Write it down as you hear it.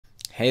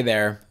Hey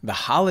there. The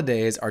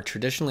holidays are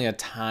traditionally a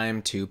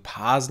time to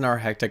pause in our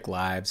hectic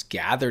lives,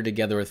 gather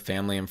together with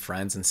family and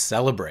friends, and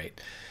celebrate.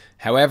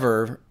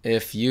 However,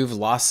 if you've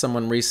lost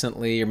someone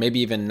recently, or maybe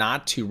even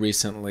not too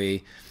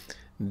recently,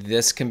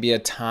 this can be a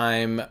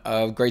time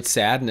of great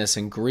sadness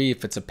and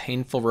grief. It's a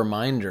painful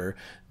reminder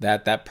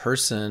that that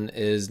person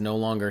is no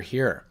longer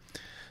here.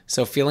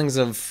 So feelings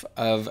of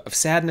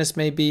sadness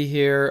may be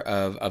here,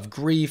 of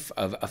grief,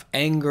 of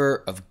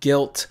anger, of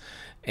guilt.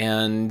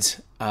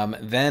 And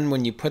then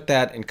when you put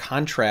that in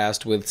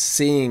contrast with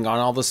seeing on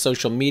all the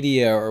social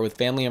media or with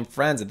family and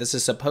friends that this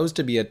is supposed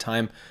to be a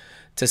time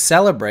to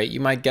celebrate, you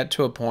might get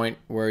to a point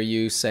where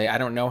you say, I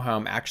don't know how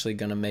I'm actually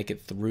going to make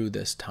it through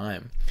this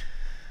time.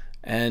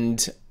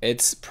 And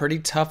it's pretty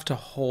tough to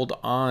hold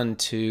on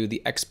to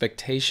the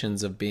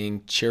expectations of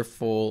being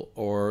cheerful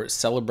or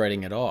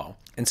celebrating at all.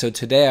 And so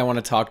today I want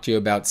to talk to you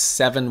about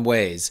 7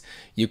 ways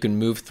you can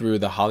move through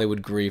the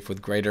Hollywood grief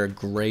with greater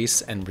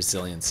grace and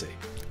resiliency.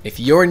 If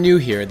you're new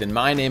here, then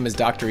my name is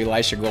Dr.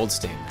 Elisha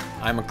Goldstein.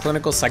 I'm a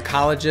clinical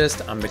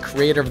psychologist, I'm the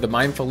creator of the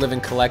Mindful Living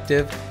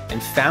Collective,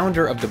 and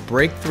founder of the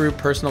breakthrough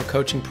personal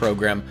coaching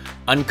program,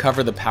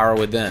 Uncover the Power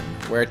Within,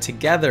 where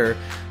together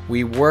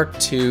we work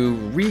to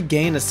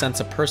regain a sense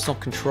of personal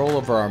control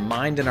over our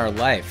mind and our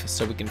life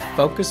so we can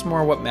focus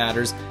more on what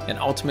matters and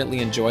ultimately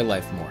enjoy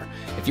life more.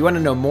 If you want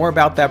to know more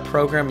about that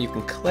program, you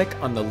can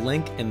click on the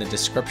link in the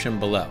description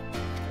below.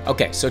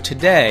 Okay, so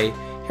today,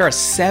 here are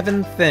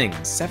 7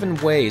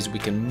 ways we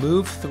can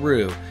move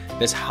through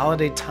this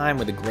holiday time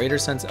with a greater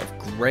sense of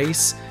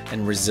grace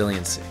and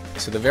resiliency.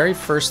 So the very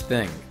first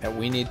thing that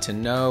we need to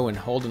know and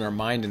hold in our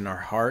mind and our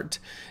heart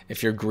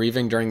if you're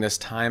grieving during this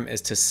time is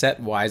to set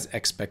wise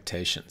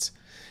expectations.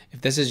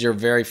 If this is your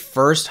very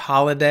first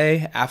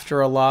holiday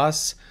after a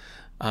loss,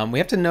 we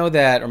have to know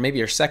that, or maybe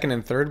your second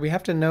and third, we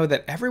have to know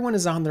that everyone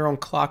is on their own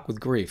clock with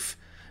grief.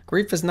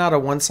 Grief is not a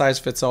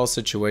one-size-fits-all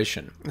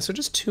situation. So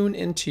just tune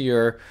into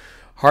your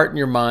heart and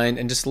your mind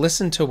and just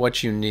listen to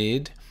what you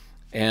need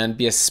and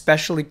be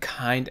especially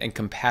kind and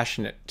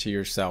compassionate to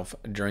yourself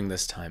during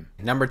this time.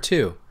 Number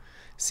 2,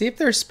 see if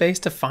there's space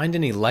to find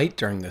any light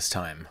during this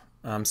time.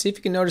 See if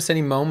you can notice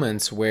any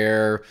moments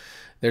where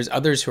there's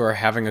others who are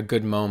having a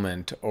good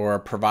moment, or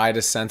provide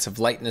a sense of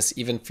lightness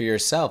even for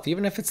yourself,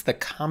 even if it's the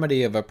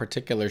comedy of a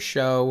particular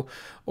show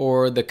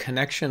or the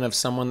connection of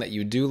someone that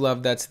you do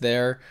love that's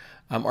there,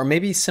 or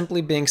maybe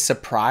simply being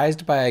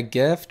surprised by a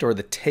gift or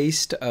the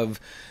taste of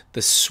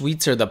the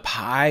sweets or the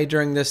pie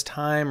during this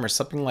time or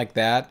something like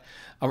that.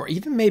 Or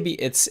even maybe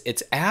it's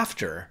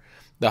after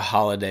the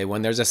holiday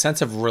when there's a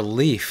sense of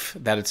relief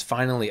that it's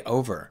finally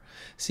over.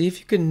 See if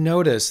you can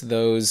notice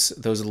those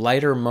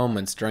lighter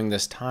moments during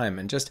this time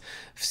and just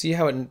see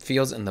how it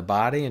feels in the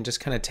body and just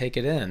kind of take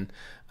it in,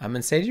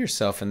 and say to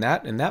yourself in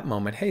that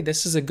moment, hey,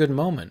 this is a good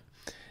moment.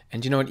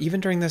 And you know what, even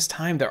during this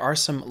time, there are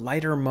some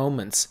lighter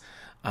moments,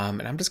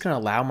 and I'm just going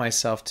to allow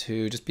myself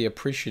to just be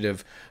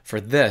appreciative for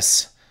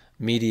this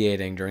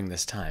mediating during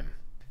this time.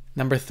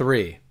 Number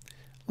 3,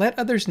 let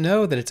others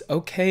know that it's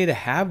okay to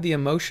have the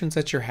emotions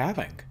that you're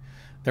having.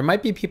 There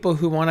might be people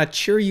who want to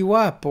cheer you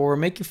up or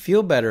make you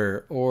feel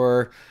better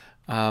or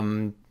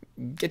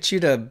get you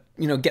to,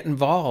 get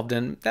involved.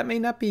 And that may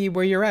not be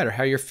where you're at or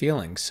how you're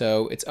feeling.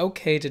 So it's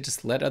okay to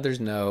just let others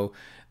know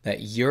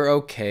that you're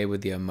okay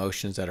with the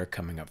emotions that are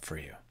coming up for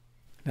you.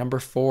 Number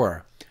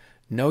 4,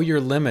 know your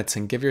limits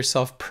and give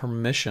yourself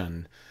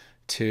permission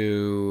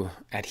to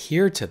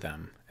adhere to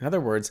them. In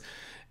other words,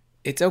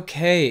 it's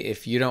okay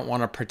if you don't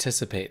want to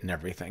participate in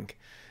everything.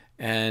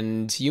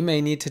 And you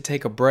may need to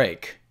take a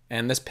break.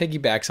 And this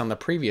piggybacks on the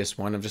previous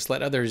one of just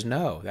let others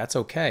know. That's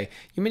okay.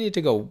 You may need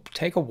to go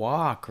take a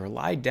walk or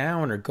lie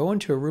down or go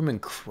into a room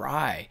and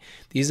cry.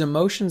 These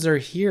emotions are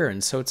here,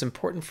 and so it's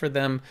important for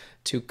them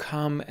to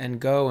come and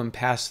go and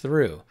pass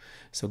through.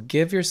 So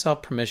give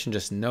yourself permission,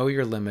 just know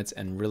your limits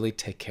and really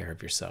take care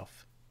of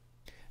yourself.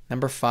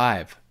 Number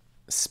 5,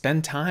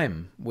 spend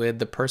time with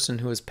the person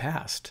who has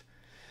passed.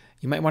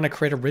 You might want to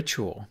create a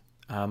ritual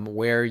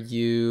where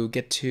you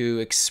get to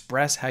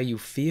express how you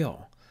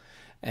feel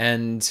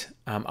and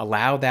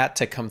allow that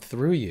to come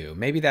through you.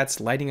 Maybe that's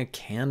lighting a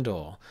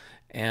candle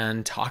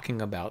and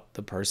talking about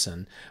the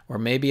person, or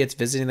maybe it's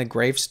visiting the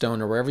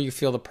gravestone or wherever you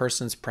feel the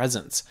person's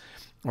presence,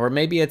 or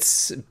maybe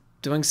it's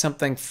doing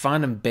something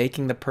fun and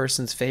baking the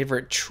person's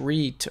favorite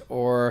treat,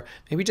 or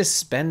maybe just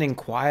spending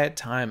quiet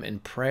time in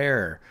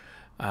prayer,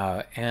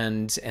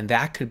 and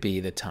that could be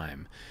the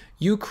time.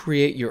 You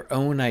create your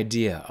own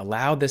idea.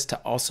 Allow this to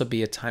also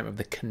be a time of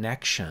the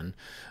connection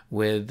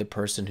with the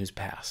person who's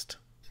passed.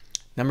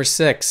 Number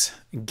 6,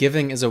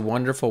 giving is a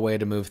wonderful way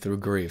to move through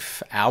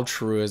grief.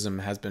 Altruism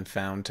has been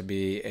found to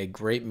be a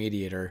great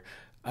mediator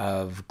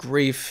of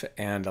grief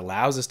and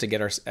allows us to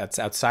get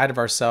outside of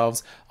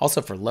ourselves.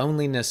 Also for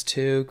loneliness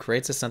too,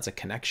 creates a sense of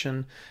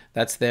connection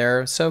that's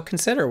there. So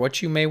consider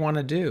what you may want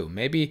to do.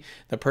 Maybe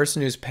the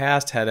person who's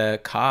passed had a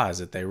cause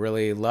that they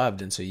really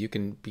loved, and so you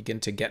can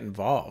begin to get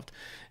involved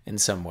in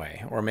some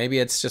way. Or maybe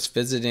it's just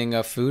visiting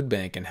a food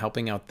bank and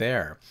helping out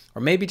there.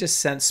 Or maybe just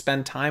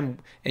spend time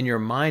in your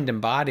mind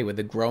and body with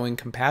a growing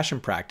compassion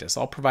practice.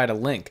 I'll provide a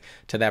link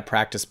to that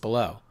practice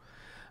below.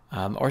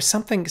 Or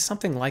something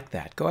like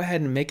that. Go ahead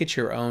and make it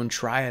your own,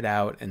 try it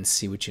out, and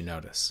see what you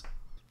notice.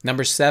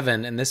 Number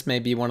 7, and this may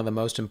be one of the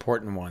most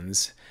important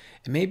ones,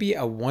 it may be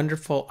a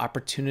wonderful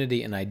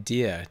opportunity and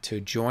idea to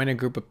join a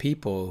group of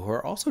people who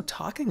are also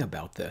talking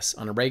about this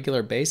on a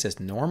regular basis,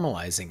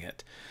 normalizing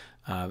it.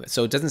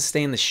 So it doesn't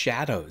stay in the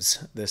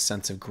shadows, this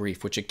sense of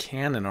grief, which it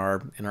can in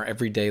our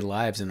everyday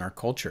lives, in our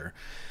culture.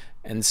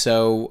 And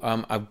so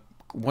a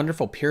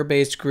wonderful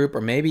peer-based group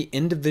or maybe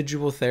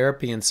individual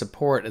therapy and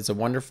support is a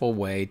wonderful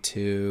way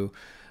to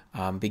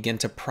begin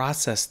to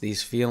process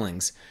these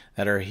feelings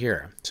that are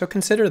here. So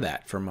consider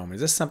that for a moment.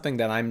 Is this something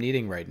that I'm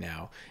needing right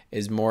now?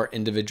 Is more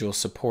individual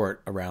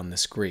support around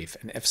this grief?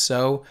 And if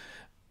so,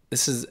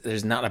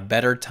 there's not a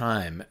better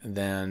time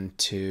than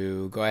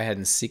to go ahead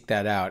and seek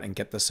that out and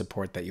get the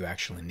support that you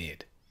actually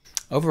need.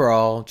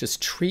 Overall,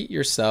 just treat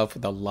yourself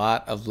with a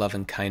lot of love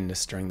and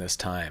kindness during this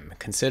time,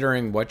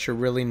 considering what you're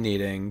really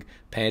needing,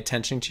 pay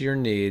attention to your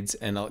needs,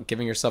 and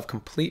giving yourself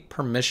complete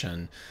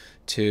permission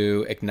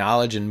to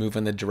acknowledge and move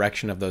in the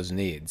direction of those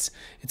needs.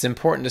 It's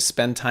important to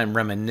spend time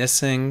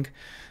reminiscing,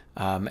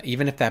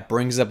 even if that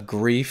brings up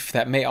grief.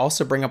 That may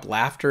also bring up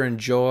laughter and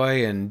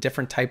joy and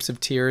different types of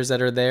tears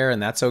that are there,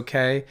 and that's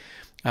okay.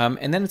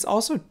 And then it's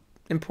also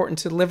important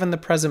to live in the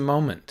present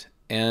moment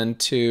and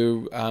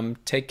to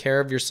take care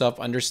of yourself,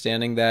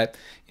 understanding that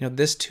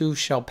this too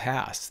shall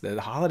pass.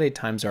 The holiday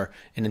times are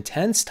an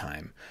intense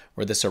time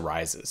where this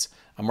arises.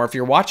 Or if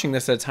you're watching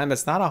this at a time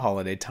that's not a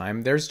holiday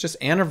time, there's just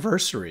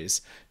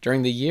anniversaries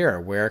during the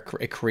year where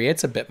it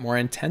creates a bit more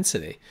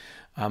intensity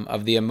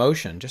of the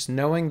emotion. Just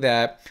knowing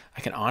that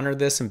I can honor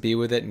this and be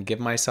with it and give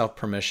myself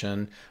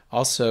permission.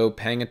 Also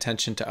paying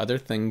attention to other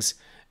things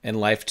in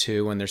life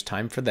too when there's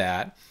time for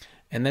that.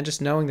 And then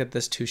just knowing that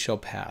this too shall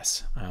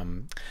pass.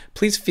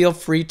 Please feel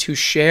free to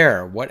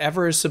share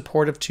whatever is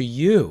supportive to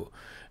you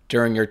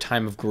during your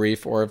time of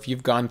grief, or if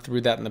you've gone through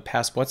that in the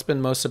past, what's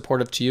been most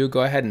supportive to you?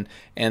 Go ahead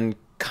and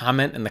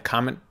comment in the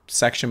comment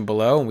section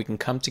below, and we can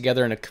come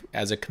together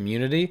as a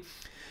community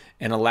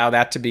and allow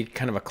that to be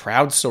kind of a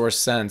crowdsourced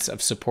sense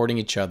of supporting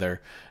each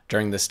other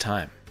during this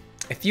time.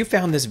 If you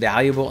found this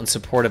valuable and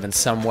supportive in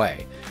some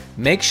way,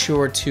 make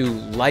sure to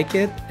like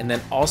it and then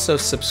also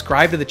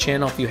subscribe to the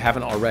channel if you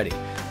haven't already.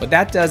 What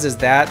that does is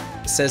that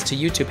says to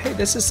YouTube, hey,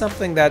 this is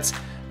something that's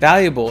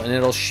valuable, and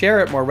it'll share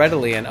it more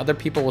readily and other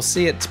people will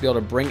see it to be able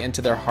to bring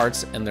into their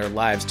hearts and their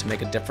lives to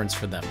make a difference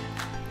for them.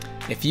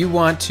 If you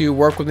want to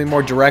work with me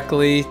more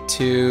directly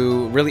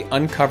to really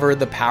uncover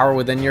the power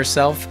within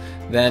yourself,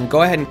 then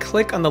go ahead and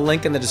click on the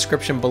link in the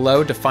description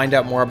below to find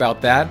out more about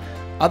that.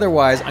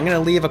 Otherwise, I'm going to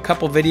leave a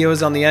couple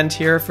videos on the end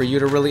here for you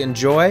to really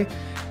enjoy,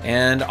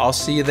 and I'll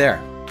see you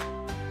there.